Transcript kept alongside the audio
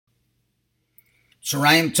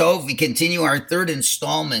Shirayim Tov, we continue our third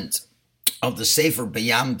installment of the Sefer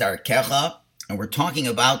B'Yam Darkecha, and we're talking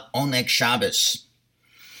about Oneg Shabbos.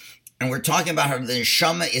 And we're talking about how the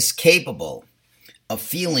Neshama is capable of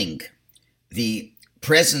feeling the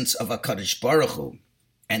presence of HaKadosh Baruch Hu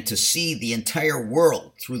and to see the entire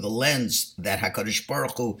world through the lens that HaKadosh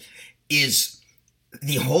Baruch Hu is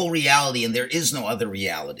the whole reality and there is no other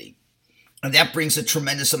reality. And that brings a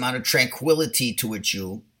tremendous amount of tranquility to a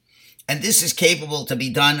Jew. And this is capable to be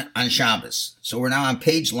done on Shabbos. So we're now on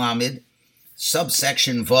page Lamed,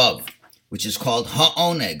 subsection Vav, which is called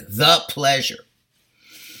Ha'oneg, the pleasure.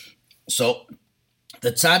 So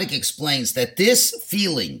the tzaddik explains that this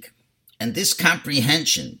feeling and this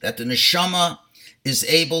comprehension that the neshama is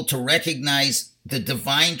able to recognize the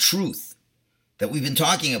divine truth that we've been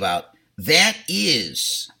talking about, that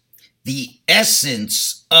is the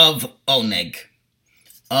essence of oneg,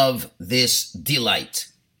 of this delight.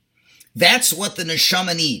 That's what the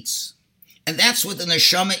neshama needs. And that's what the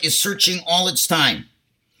neshama is searching all its time,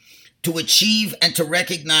 to achieve and to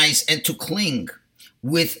recognize and to cling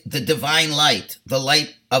with the divine light, the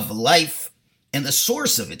light of life and the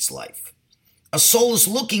source of its life. A soul is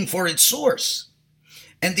looking for its source.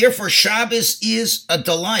 And therefore Shabbos is a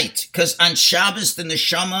delight, because on Shabbos the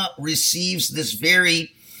neshama receives this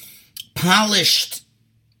very polished,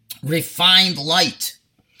 refined light,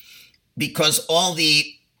 because all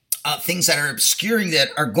the things that are obscuring that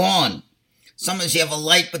are gone. Sometimes you have a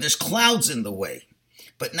light, but there's clouds in the way.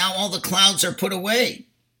 But now all the clouds are put away.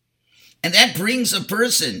 And that brings a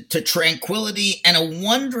person to tranquility and a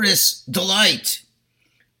wondrous delight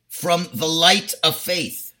from the light of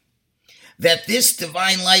faith, that this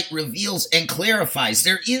divine light reveals and clarifies.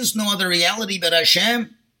 There is no other reality but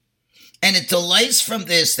Hashem. And it delights from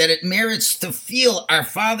this, that it merits to feel our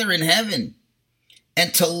Father in heaven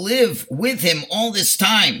and to live with him all this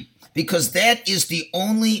time, because that is the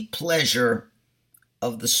only pleasure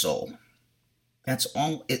of the soul. That's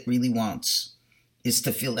all it really wants, is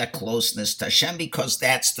to feel that closeness to Hashem, because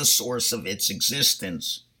that's the source of its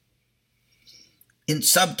existence. In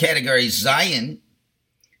subcategory Zion,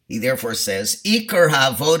 he therefore says, Ikar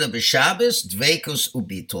Avoda b'Shabbos, Dveikus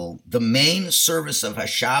Bitul. The main service of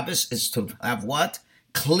HaShabbos is to have what?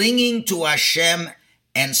 Clinging to Hashem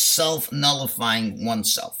and self-nullifying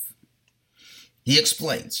oneself. He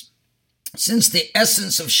explains, since the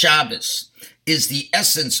essence of Shabbos is the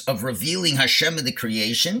essence of revealing Hashem in the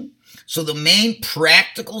creation, so the main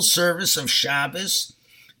practical service of Shabbos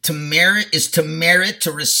is to merit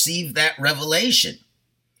to receive that revelation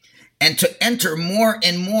and to enter more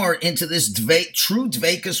and more into this true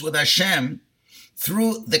Dveikus with Hashem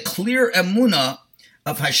through the clear emunah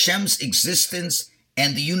of Hashem's existence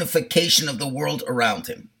and the unification of the world around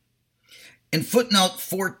him. In footnote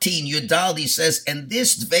 14, Yudaldi says, and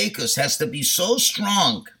this Dveikus has to be so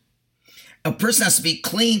strong, a person has to be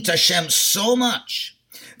clinging to Hashem so much,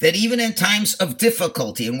 that even in times of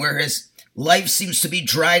difficulty and where his life seems to be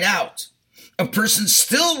dried out, a person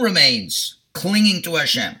still remains clinging to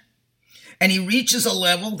Hashem. And he reaches a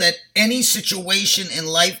level that any situation in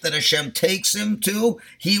life that Hashem takes him to,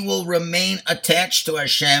 he will remain attached to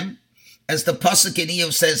Hashem. As the Pasuk in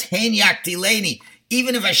Eov says, Hein yaktileni,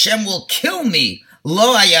 even if Hashem will kill me,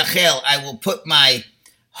 lo ayachel, I will put my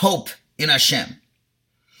hope in Hashem.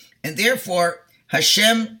 And therefore,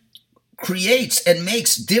 Hashem creates and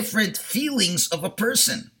makes different feelings of a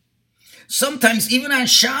person. Sometimes, even on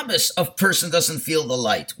Shabbos, a person doesn't feel the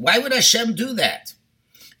light. Why would Hashem do that?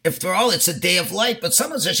 After all, it's a day of light, but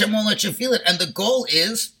sometimes Hashem won't let you feel it. And the goal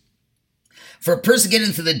is for a person to get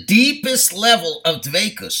into the deepest level of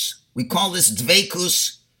Dveikus. We call this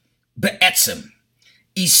Dveikus be'etzem,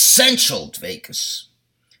 essential Dveikus,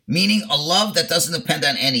 meaning a love that doesn't depend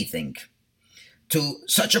on anything, to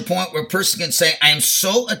such a point where a person can say, I am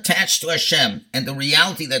so attached to Hashem and the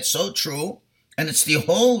reality that's so true, and it's the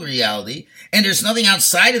whole reality, and there's nothing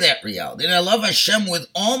outside of that reality. And I love Hashem with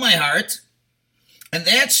all my heart, and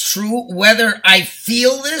that's true whether I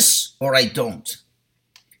feel this or I don't.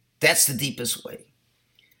 That's the deepest way.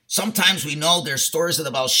 Sometimes we know there's stories of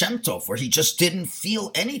the Baal Shem Tov where he just didn't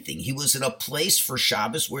feel anything. He was in a place for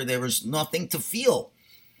Shabbos where there was nothing to feel.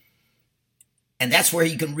 And that's where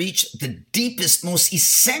you can reach the deepest, most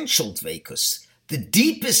essential Dveikus. The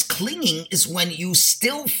deepest clinging is when you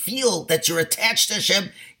still feel that you're attached to Hashem,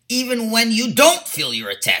 even when you don't feel you're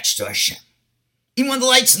attached to Hashem. Even when the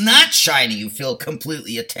light's not shining, you feel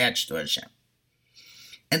completely attached to Hashem.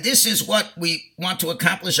 And this is what we want to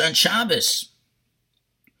accomplish on Shabbos.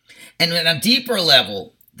 And at a deeper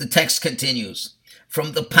level, the text continues,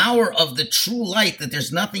 from the power of the true light, that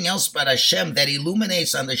there's nothing else but Hashem that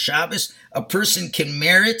illuminates on the Shabbos, a person can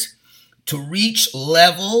merit to reach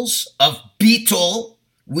levels of Bitul,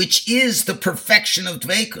 which is the perfection of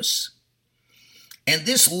Dveikus. And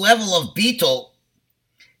this level of Bitul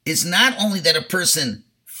is not only that a person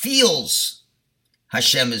feels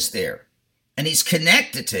Hashem is there and he's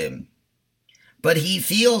connected to him, but he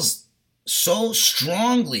feels so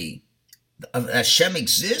strongly that Hashem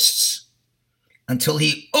exists until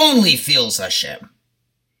he only feels Hashem.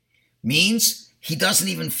 Means he doesn't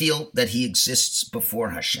even feel that he exists before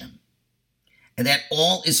Hashem. And that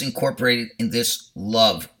all is incorporated in this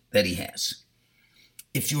love that he has.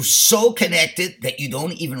 If you're so connected that you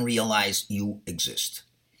don't even realize you exist.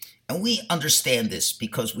 And we understand this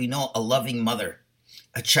because we know a loving mother,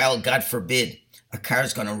 a child, God forbid, a car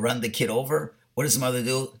is going to run the kid over. What does the mother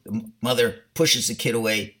do? The mother pushes the kid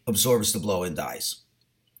away, absorbs the blow, and dies.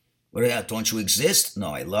 What about, don't you exist? No,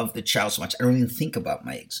 I love the child so much, I don't even think about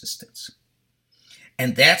my existence.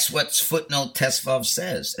 And that's what footnote Tesvav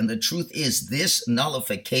says. And the truth is, this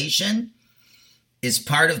nullification is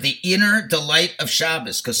part of the inner delight of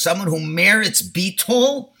Shabbos. Because someone who merits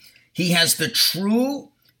Bitul, he has the true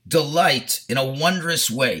delight in a wondrous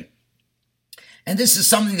way. And this is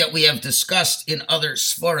something that we have discussed in other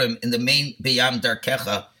Sforim in the main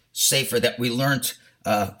mind.Shabbos Sefer that we learned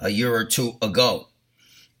a year or two ago.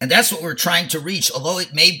 And that's what we're trying to reach, although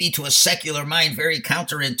it may be to a secular mind very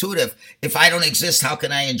counterintuitive. If I don't exist, how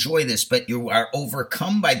can I enjoy this? But you are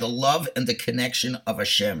overcome by the love and the connection of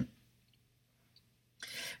Hashem.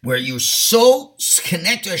 Where you're so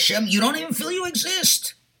connected to Hashem, you don't even feel you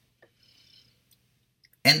exist.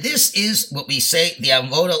 And this is what we say, the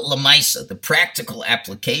Avoda Lamaisa, the practical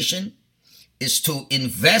application, is to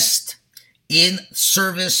invest in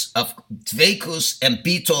service of Dveikus and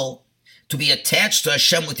Bitul, to be attached to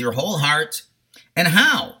Hashem with your whole heart. And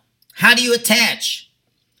how? How do you attach?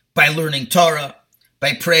 By learning Torah,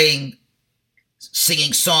 by praying,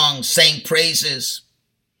 singing songs, saying praises.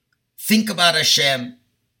 Think about Hashem,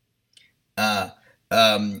 and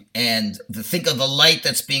think of the light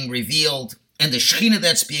that's being revealed, and the Shekhinah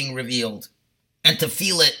that's being revealed, and to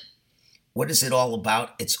feel it. What is it all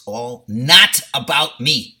about? It's all not about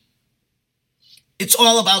me. It's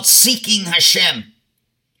all about seeking Hashem.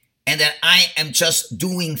 And that I am just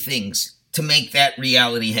doing things to make that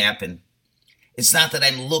reality happen. It's not that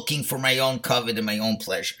I'm looking for my own covet and my own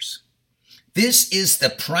pleasures. This is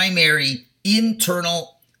the primary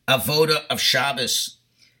internal avoda of Shabbos.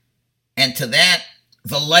 And to that,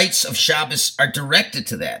 the lights of Shabbos are directed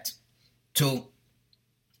to that. To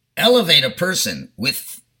elevate a person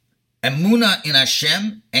with emunah in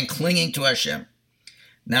Hashem and clinging to Hashem.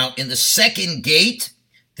 Now, in the second gate,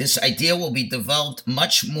 this idea will be developed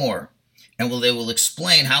much more, and they will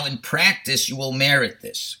explain how in practice you will merit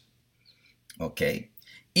this. Okay.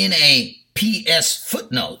 In a PS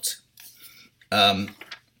footnote, to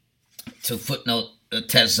footnote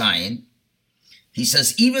Tez Zion, he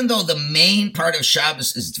says, even though the main part of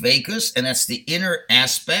Shabbos is Dveikus, and that's the inner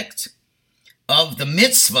aspect of the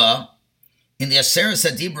mitzvah, in the Aseret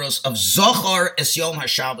Adibros of Zochar es Yom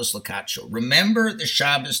HaShabbos L'Kadsho. Remember the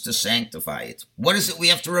Shabbos to sanctify it. What is it we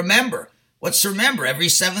have to remember? What's to remember? Every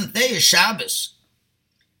seventh day is Shabbos.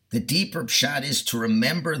 The deeper pshat is to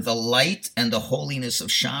remember the light and the holiness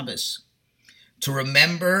of Shabbos. To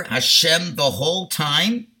remember Hashem the whole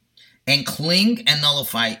time and cling and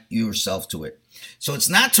nullify yourself to it. So it's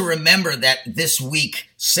not to remember that this week,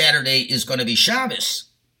 Saturday, is going to be Shabbos.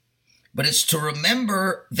 But it's to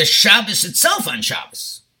remember the Shabbos itself on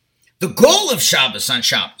Shabbos. The goal of Shabbos on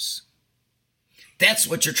Shabbos. That's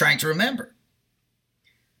what you're trying to remember.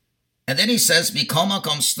 And then he says, Mikol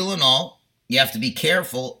Makom, still in all, you have to be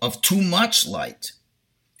careful of too much light.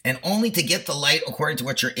 And only to get the light according to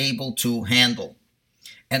what you're able to handle.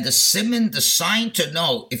 And the siman, the sign to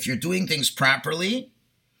know if you're doing things properly,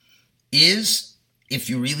 is if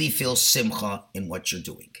you really feel simcha in what you're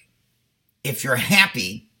doing. If you're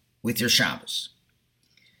happy with your Shabbos.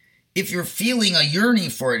 If you're feeling a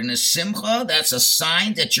yearning for it in a simcha, that's a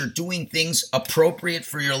sign that you're doing things appropriate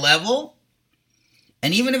for your level.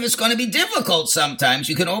 And even if it's going to be difficult sometimes,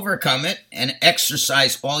 you can overcome it and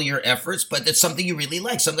exercise all your efforts, but that's something you really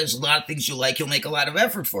like. Sometimes a lot of things you like, you'll make a lot of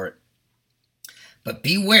effort for it. But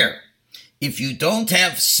beware, if you don't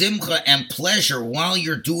have simcha and pleasure while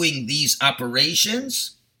you're doing these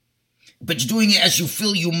operations, but you're doing it as you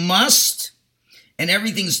feel you must, and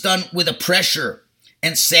everything's done with a pressure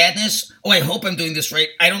and sadness. Oh, I hope I'm doing this right.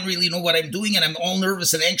 I don't really know what I'm doing, and I'm all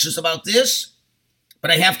nervous and anxious about this,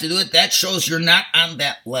 but I have to do it. That shows you're not on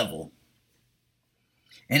that level.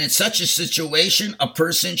 And in such a situation, a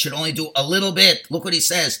person should only do a little bit. Look what he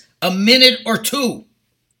says, a minute or two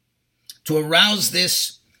to arouse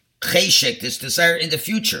this cheshek, this desire in the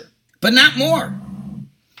future. but not more.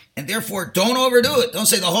 And therefore, don't overdo it. Don't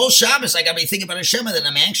say the whole Shabbos, I got to be thinking about Hashem, and then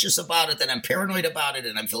I'm anxious about it, then I'm paranoid about it,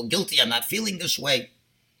 and I feel guilty. I'm not feeling this way.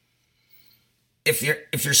 If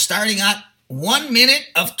you're starting out 1 minute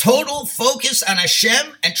of total focus on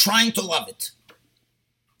Hashem and trying to love it.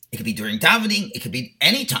 It could be during davening. It could be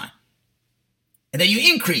any time. And then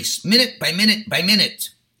you increase minute by minute by minute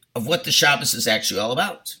of what the Shabbos is actually all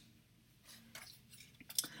about.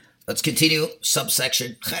 Let's continue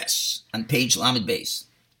subsection Ches on page Lamed Beis.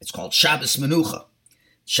 It's called Shabbos Menucha.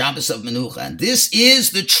 Shabbos of Menucha. And this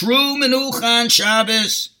is the true Menucha on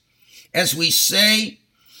Shabbos. As we say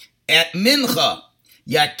at Mincha,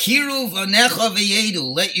 Yakiru v'necha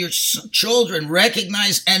v'yedu. Let your children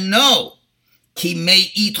recognize and know Ki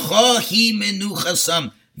me'itcha hi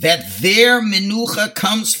menuchasam, that their menucha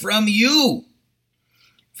comes from you.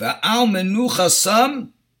 Va'al menuchasam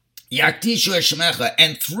yaktishu eshmecha,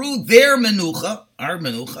 and through their menucha, our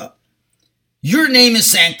menucha, your name is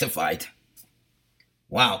sanctified.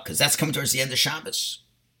 Wow, because that's coming towards the end of Shabbos.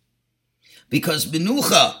 Because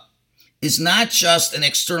menucha is not just an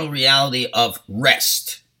external reality of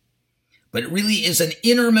rest, but it really is an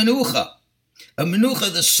inner menucha. A menucha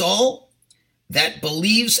of the soul that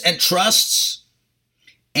believes and trusts,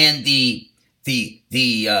 and the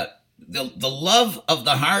love of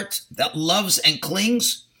the heart that loves and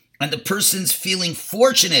clings, and the person's feeling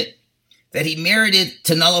fortunate that he merited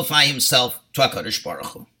to nullify himself to HaKadosh Baruch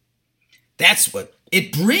Hu. That's what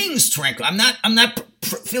it brings tranquil. I'm not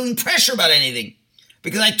feeling pressure about anything,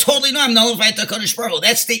 because I totally know I'm nullified to HaKadosh Baruch Hu.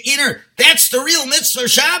 That's the real mitzvah of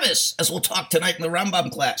Shabbos, as we'll talk tonight in the Rambam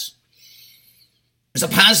class. There's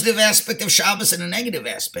a positive aspect of Shabbos and a negative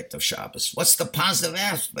aspect of Shabbos. What's the positive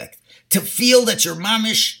aspect? To feel that you're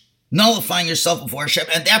mamish, nullifying yourself before Hashem,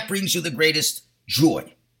 and that brings you the greatest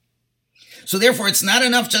joy. So therefore, it's not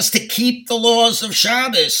enough just to keep the laws of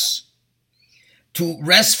Shabbos, to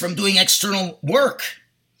rest from doing external work,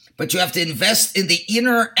 but you have to invest in the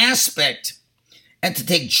inner aspect and to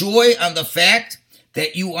take joy on the fact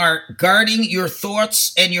that you are guarding your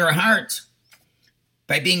thoughts and your heart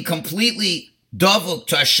by being completely davuk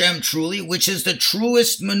to Hashem truly, which is the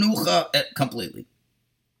truest menucha completely.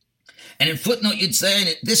 And in footnote, you'd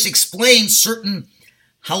say this explains certain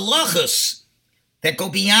halachas that go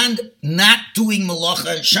beyond not doing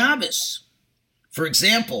malacha on Shabbos. For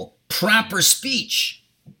example, proper speech.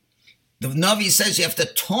 The Navi says you have to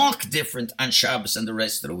talk different on Shabbos than the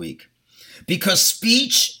rest of the week, because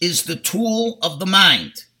speech is the tool of the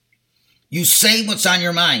mind. You say what's on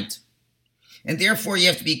your mind. And therefore, you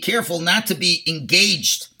have to be careful not to be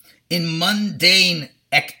engaged in mundane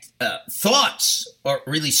thoughts or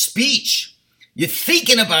really speech. You're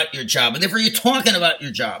thinking about your job, and therefore you're talking about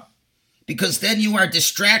your job, because then you are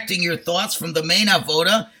distracting your thoughts from the main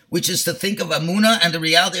avoda, which is to think of Amunah and the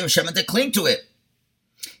reality of Hashem and to cling to it.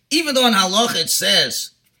 Even though in Halacha it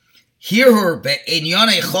says, Hirhur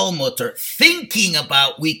be'enyonei chol mutar, thinking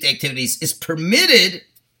about weekday activities is permitted,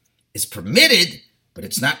 but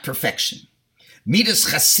it's not perfection.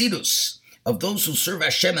 Midas chasidus, of those who serve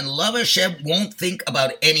Hashem and love Hashem, won't think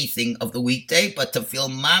about anything of the weekday, but to feel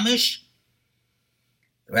mamish,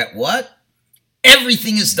 that what?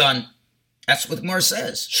 Everything is done. That's what the Gemara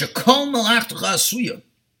says. Shekol malachtucha asuya.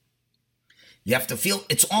 You have to feel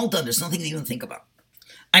it's all done. There's nothing to even think about.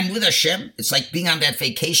 I'm with Hashem. It's like being on that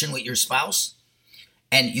vacation with your spouse,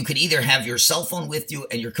 and you could either have your cell phone with you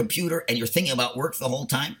and your computer, and you're thinking about work the whole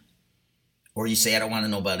time, or you say, I don't want to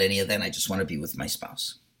know about any of that. I just want to be with my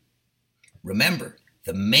spouse. Remember,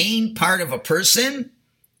 the main part of a person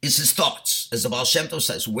is his thoughts. As the Baal Shem Tov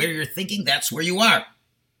says, where you're thinking, that's where you are.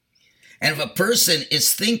 And if a person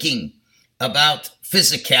is thinking about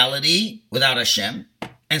physicality without Hashem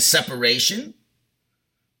and separation,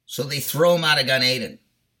 so they throw him out of Gan Eden,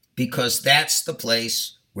 because that's the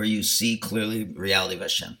place where you see clearly the reality of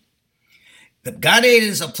Hashem. The Gan Eden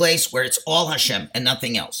is a place where it's all Hashem and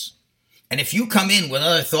nothing else. And if you come in with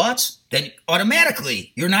other thoughts, then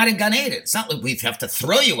automatically you're not in Gan Eden. It's not like we have to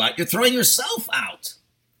throw you out. You're throwing yourself out.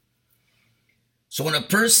 So when a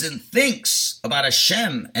person thinks about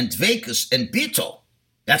Hashem and Dveikus and Bitul,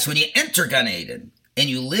 that's when you enter Gan Eden and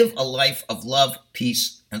you live a life of love,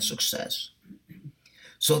 peace, and success.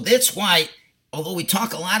 So that's why, although we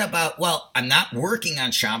talk a lot about, well, I'm not working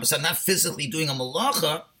on Shabbos, I'm not physically doing a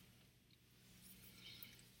malacha,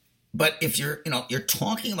 but if you're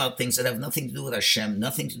talking about things that have nothing to do with Hashem,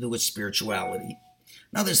 nothing to do with spirituality.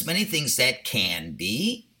 Now, there's many things that can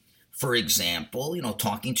be. For example,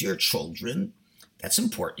 talking to your children. That's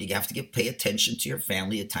important. You have to pay attention to your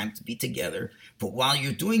family, a time to be together. But while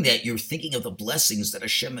you're doing that, you're thinking of the blessings that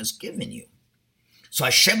Hashem has given you. So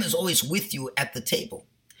Hashem is always with you at the table.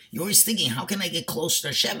 You're always thinking, how can I get close to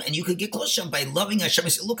Hashem? And you could get close to Hashem by loving Hashem. I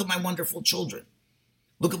say, look at my wonderful children.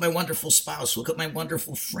 Look at my wonderful spouse. Look at my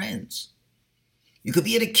wonderful friends. You could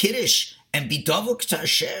be at a kiddush and be davuk to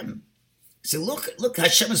Hashem. Say, look,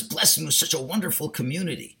 Hashem has blessed me with such a wonderful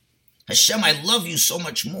community. Hashem, I love you so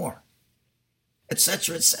much more,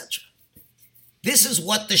 etc., etc. This is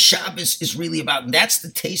what the Shabbos is really about, and that's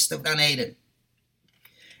the taste of Gan Eden.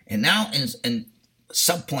 And now in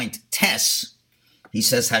subpoint Tes, he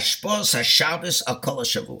says, Hashpos HaShabbos al kol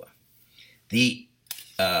hashavua.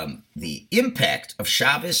 The impact of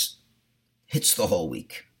Shabbos hits the whole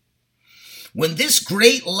week. When this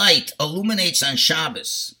great light illuminates on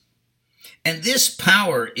Shabbos, and this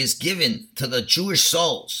power is given to the Jewish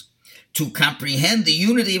souls to comprehend the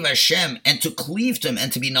unity of Hashem and to cleave to Him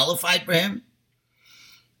and to be nullified for Him,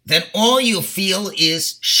 then all you feel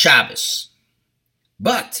is Shabbos.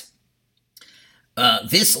 But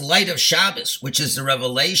this light of Shabbos, which is the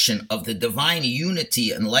revelation of the divine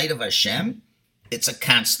unity and light of Hashem, it's a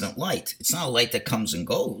constant light. It's not a light that comes and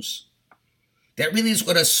goes. That really is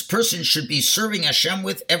what a person should be serving Hashem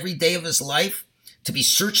with every day of his life, to be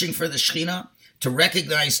searching for the Shekhinah, to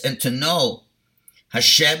recognize and to know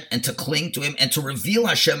Hashem and to cling to Him and to reveal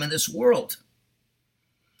Hashem in this world.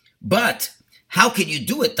 But how can you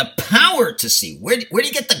do it? The power to see. Where do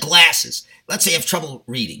you get the glasses? Let's say you have trouble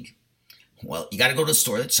reading. Well, you got to go to the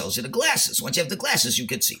store that sells you the glasses. Once you have the glasses, you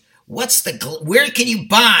can see. Where can you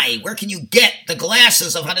buy? Where can you get the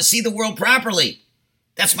glasses of how to see the world properly?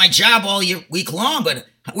 That's my job all week long, but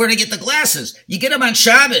where to get the glasses? You get them on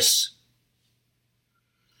Shabbos.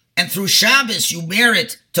 And through Shabbos, you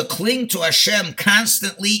merit to cling to Hashem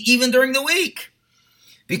constantly, even during the week.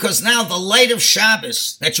 Because now the light of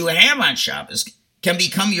Shabbos that you have on Shabbos can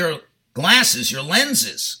become your glasses, your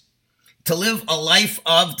lenses, to live a life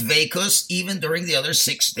of Dveikus even during the other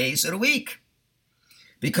 6 days of the week.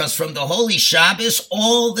 Because from the holy Shabbos,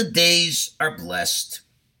 all the days are blessed.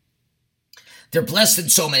 They're blessed in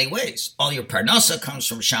so many ways. All your parnasa comes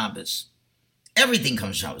from Shabbos. Everything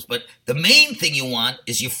comes from Shabbos. But the main thing you want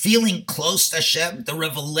is you feeling close to Hashem. The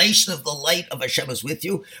revelation of the light of Hashem is with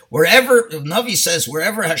you. Wherever, Navi says,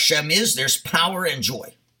 wherever Hashem is, there's power and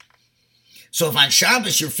joy. So if on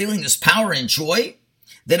Shabbos you're feeling this power and joy,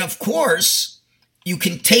 then of course you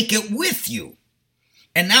can take it with you.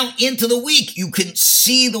 And now into the week, you can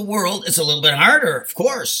see the world. It's a little bit harder, of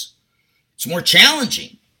course. It's more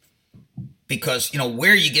challenging. Because,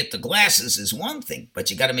 where you get the glasses is one thing,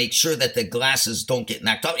 but you got to make sure that the glasses don't get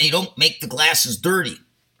knocked off, and you don't make the glasses dirty.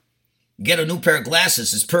 You get a new pair of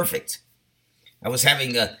glasses, it's perfect. I was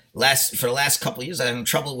having for the last couple of years, I was having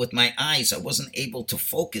trouble with my eyes. I wasn't able to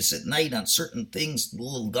focus at night on certain things, a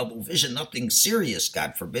little double vision, nothing serious,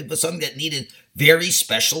 God forbid, but something that needed very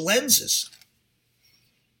special lenses.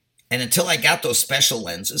 And until I got those special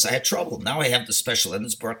lenses, I had trouble. Now I have the special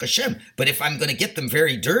lenses, Baruch Hashem. But if I'm going to get them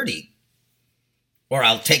very dirty, or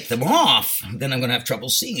I'll take them off, then I'm going to have trouble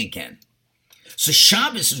seeing again. So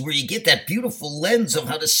Shabbos is where you get that beautiful lens of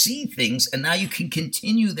how to see things, and now you can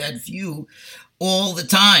continue that view all the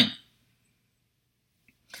time.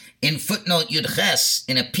 In footnote Yud Ches,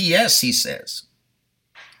 in a PS, he says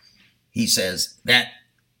that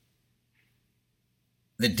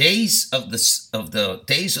the days of the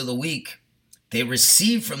days of the week, they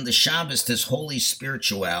receive from the Shabbos this holy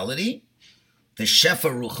spirituality, the Shefa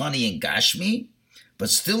Ruchani and Gashmi. But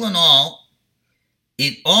still in all,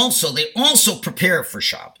 they also prepare for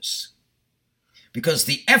Shabbos. Because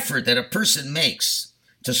the effort that a person makes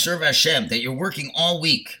to serve Hashem, that you're working all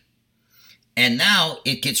week, and now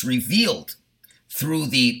it gets revealed through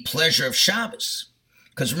the pleasure of Shabbos.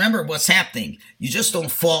 Because remember what's happening. You just don't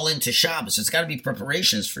fall into Shabbos. It's got to be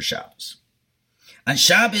preparations for Shabbos. On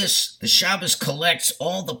Shabbos, the Shabbos collects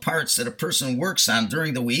all the parts that a person works on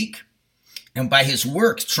during the week. And by his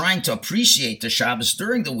work, trying to appreciate the Shabbos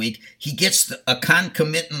during the week, he gets a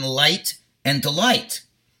concomitant light and delight.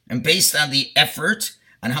 And based on the effort,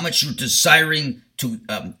 on how much you're desiring to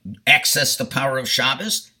access the power of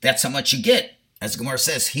Shabbos, that's how much you get. As Gemara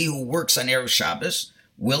says, he who works on Erev Shabbos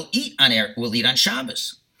will eat on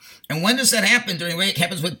Shabbos. And when does that happen? During the week, it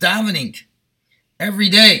happens with davening. Every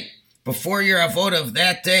day, before your avoda of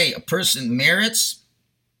that day, a person merits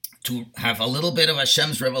to have a little bit of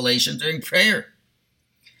Hashem's revelation during prayer.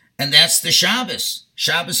 And that's the Shabbos.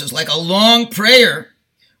 Shabbos is like a long prayer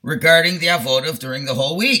regarding the avodah during the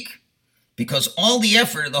whole week. Because all the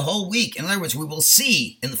effort of the whole week, in other words, we will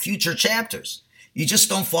see in the future chapters. You just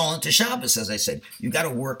don't fall into Shabbos, as I said. You got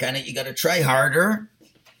to work on it. You got to try harder.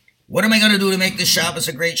 What am I going to do to make this Shabbos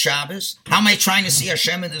a great Shabbos? How am I trying to see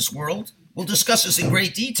Hashem in this world? We'll discuss this in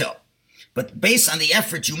great detail. But based on the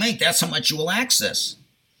effort you make, that's how much you will access.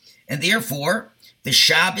 And therefore, the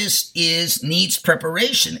Shabbos needs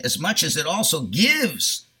preparation as much as it also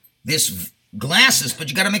gives this glasses, but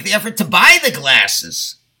you got to make the effort to buy the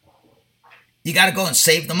glasses. You got to go and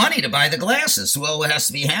save the money to buy the glasses. Well, what has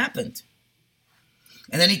to be happened?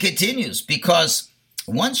 And then he continues, because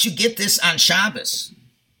once you get this on Shabbos,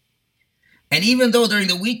 and even though during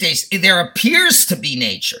the weekdays there appears to be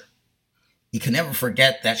nature, you can never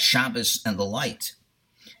forget that Shabbos and the light.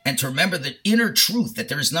 And to remember the inner truth that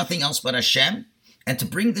there is nothing else but Hashem, and to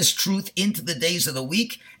bring this truth into the days of the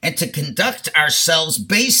week, and to conduct ourselves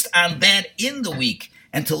based on that in the week,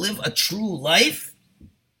 and to live a true life,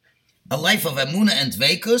 a life of Emunah and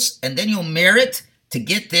Dveikus, and then you'll merit to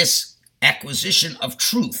get this acquisition of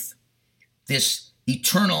truth, this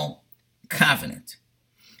eternal covenant.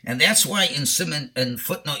 And that's why in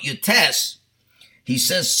footnote Yutes, he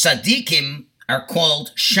says tzaddikim are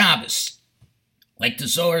called Shabbos. Like the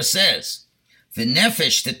Zohar says, the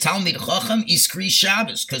nefesh, the Talmid Chacham, iskri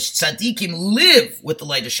Shabbos, because tzaddikim live with the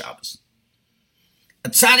light of Shabbos. A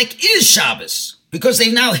tzaddik is Shabbos, because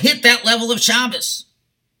they've now hit that level of Shabbos.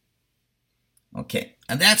 Okay,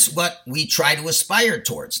 and that's what we try to aspire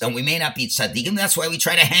towards. Now, we may not be tzaddikim, that's why we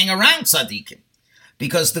try to hang around tzaddikim,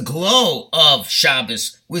 because the glow of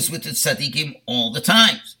Shabbos was with the tzaddikim all the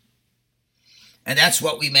time. And that's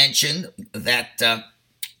what we mentioned, that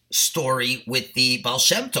story with the Baal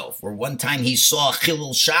Shem Tov, where one time he saw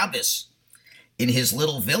Chilul Shabbos in his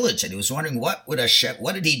little village, and he was wondering what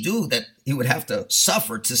did he do that he would have to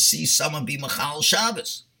suffer to see someone be Machal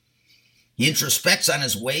Shabbos. He introspects on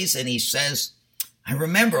his ways, and he says, I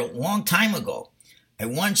remember a long time ago, I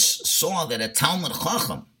once saw that a Talmid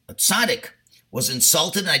Chacham, a tzaddik, was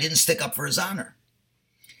insulted, and I didn't stick up for his honor.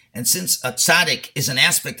 And since a tzaddik is an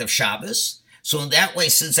aspect of Shabbos, so in that way,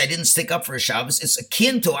 since I didn't stick up for a Shabbos, it's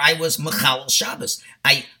akin to I was Mechal Shabbos.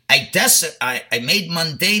 I made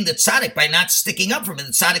mundane the tzaddik by not sticking up for him. The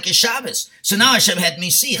tzaddik is Shabbos. So now Hashem had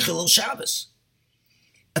me see Chilul Shabbos.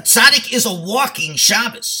 A tzaddik is a walking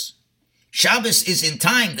Shabbos. Shabbos is in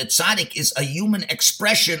time. The tzaddik is a human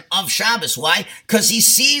expression of Shabbos. Why? Because he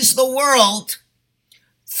sees the world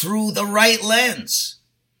through the right lens.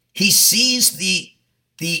 He sees the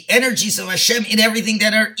energies of Hashem in everything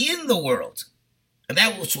that are in the world. And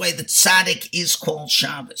that's why the tzaddik is called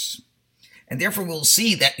Shabbos. And therefore we'll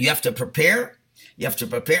see that you have to prepare,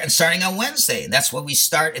 and starting on Wednesday. And that's why we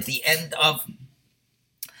start at the end of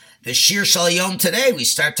the Shir Shal Yom today. We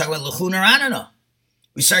start talking about L'chuna Ranana.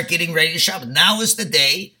 We start getting ready to Shabbos. Now is the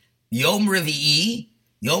day, Yom Revi'i,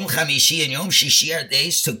 Yom Chamishi, and Yom Shishi are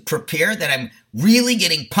days to prepare, that I'm really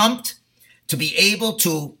getting pumped to be able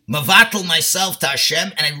to mavatal myself to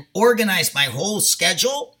Hashem, and I organize my whole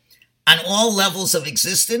schedule on all levels of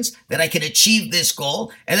existence that I can achieve this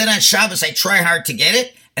goal. And then on Shabbos, I try hard to get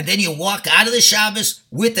it. And then you walk out of the Shabbos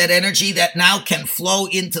with that energy that now can flow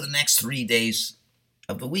into the next 3 days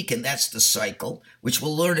of the week. And that's the cycle, which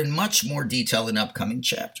we'll learn in much more detail in upcoming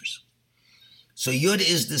chapters. So Yud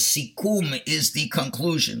is the sikum, is the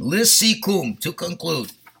conclusion. Lisikum, to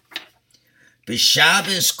conclude.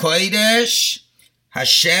 B'Shabbos Kodesh,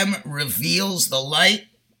 Hashem reveals the light,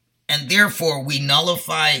 and therefore we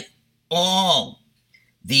nullify all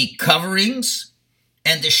the coverings,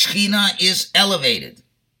 and the Shekhinah is elevated.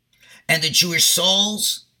 And the Jewish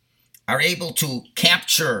souls are able to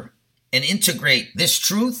capture and integrate this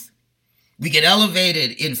truth. We get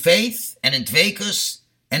elevated in faith and in Dveikus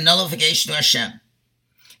and nullification to Hashem.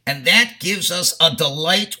 And that gives us a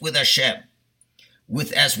delight with Hashem.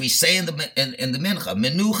 With, as we say in the Mincha,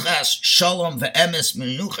 Menuchas Shalom ve'emes,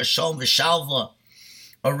 Menuchas Shalom ve'shalva,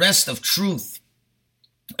 a rest of truth,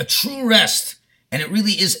 a true rest, and it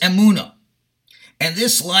really is Emunah. And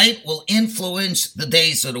this light will influence the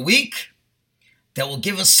days of the week, that will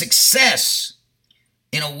give us success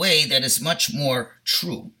in a way that is much more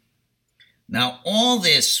true. Now, all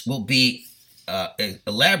this will be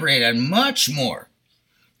elaborated on much more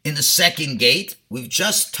in the second gate. We've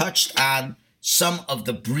just touched on some of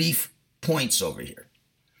the brief points over here.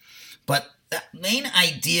 But the main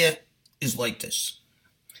idea is like this.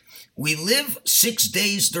 We live 6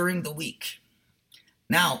 days during the week.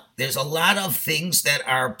 Now, there's a lot of things that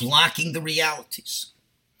are blocking the realities.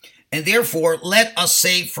 And therefore, let us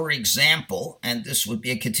say, for example, and this would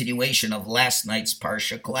be a continuation of last night's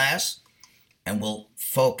Parsha class, and we'll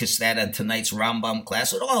focus that on tonight's Rambam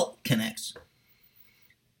class. It all connects.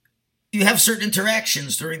 You have certain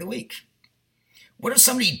interactions during the week. What if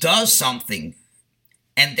somebody does something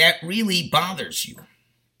and that really bothers you?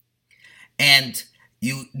 And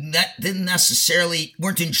you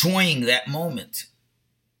weren't enjoying that moment.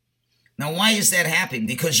 Now, why is that happening?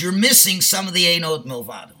 Because you're missing some of the Einod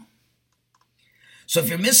Milvado. So if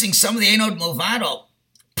you're missing some of the Einod Movado,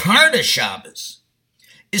 part of Shabbos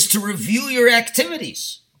is to review your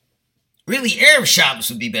activities. Really, Erev Shabbos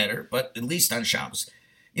would be better, but at least on Shabbos.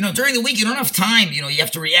 During the week, you don't have time. You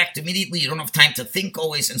have to react immediately. You don't have time to think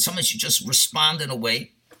always. And sometimes you just respond in a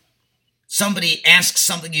way. Somebody asks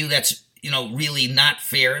something to you that's, really not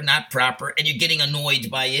fair, not proper, and you're getting annoyed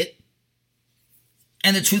by it.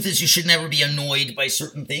 And the truth is, you should never be annoyed by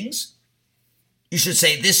certain things. You should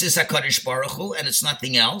say, this is HaKadosh Baruch Hu, and it's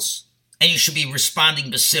nothing else. And you should be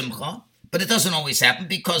responding to Simcha. But it doesn't always happen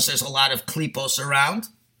because there's a lot of klipos around.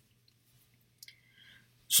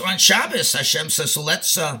 So on Shabbos, Hashem says, so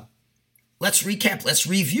let's recap, let's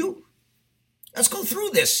review. Let's go through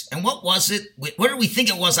this. And what was it? What did we think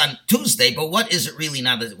it was on Tuesday? But what is it really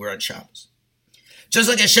now that we're on Shabbos? Just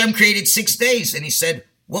like Hashem created 6 days, and he said,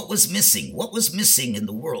 what was missing? What was missing in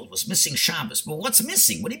the world? Was missing Shabbos. But what's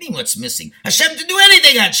missing? What do you mean what's missing? Hashem didn't do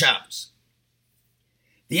anything on Shabbos.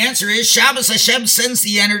 The answer is Shabbos, Hashem sends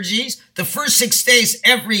the energies. The first 6 days,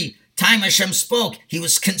 every time Hashem spoke, he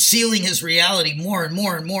was concealing his reality more and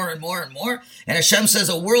more and more and more and more. And Hashem says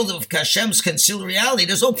a world of Hashem's concealed reality,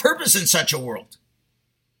 there's no purpose in such a world.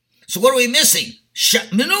 So what are we missing?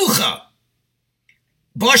 Menucha.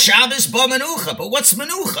 Ba Shabbos, ba Menucha. But what's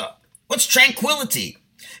Menucha? What's tranquility?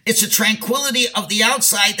 It's a tranquility of the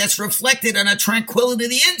outside that's reflected on a tranquility of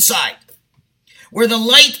the inside. Where the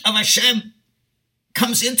light of Hashem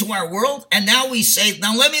comes into our world, and now we say,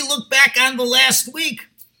 now let me look back on the last week.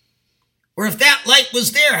 Or if that light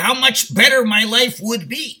was there, how much better my life would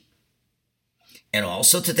be. And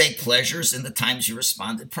also to take pleasures in the times you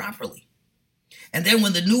responded properly. And then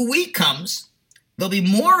when the new week comes, there'll be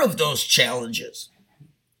more of those challenges.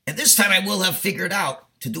 And this time I will have figured out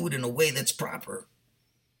to do it in a way that's proper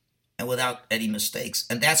and without any mistakes.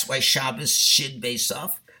 And that's why Shabbos Shid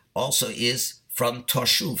Beisaf also is from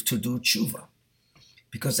Toshuv, to do tshuva.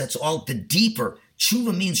 Because that's all the deeper.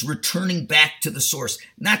 Tshuva means returning back to the source.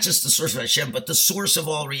 Not just the source of Hashem, but the source of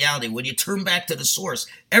all reality. When you turn back to the source,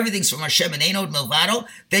 everything's from Hashem and Einod Milvado,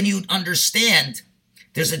 then you understand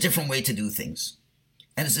there's a different way to do things.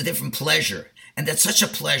 And it's a different pleasure. And that's such a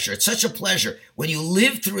pleasure. It's such a pleasure when you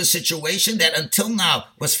live through a situation that until now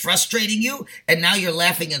was frustrating you, and now you're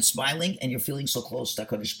laughing and smiling, and you're feeling so close to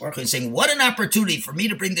HaKadosh Baruch Hu and saying, what an opportunity for me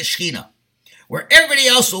to bring the Shekhinah, where everybody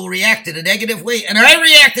else will react in a negative way, and I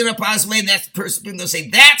react in a positive way, and that person will say,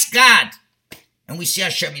 that's God. And we see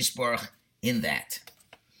Hashem Yisborach in that.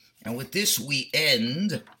 And with this, we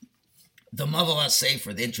end the Mavala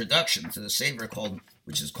Sefer, the introduction to the Sefer,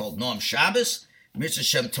 which is called Noam Shabbos. Mitzvah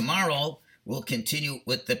Hashem, tomorrow we'll continue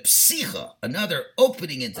with the Psicha, another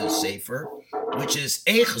opening into the Sefer, which is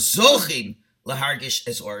Eich Zochim Lahargish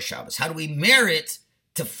Es Or Shabbos. How do we merit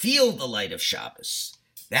to feel the light of Shabbos?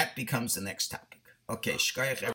 That becomes the next topic. Okay, shkayach.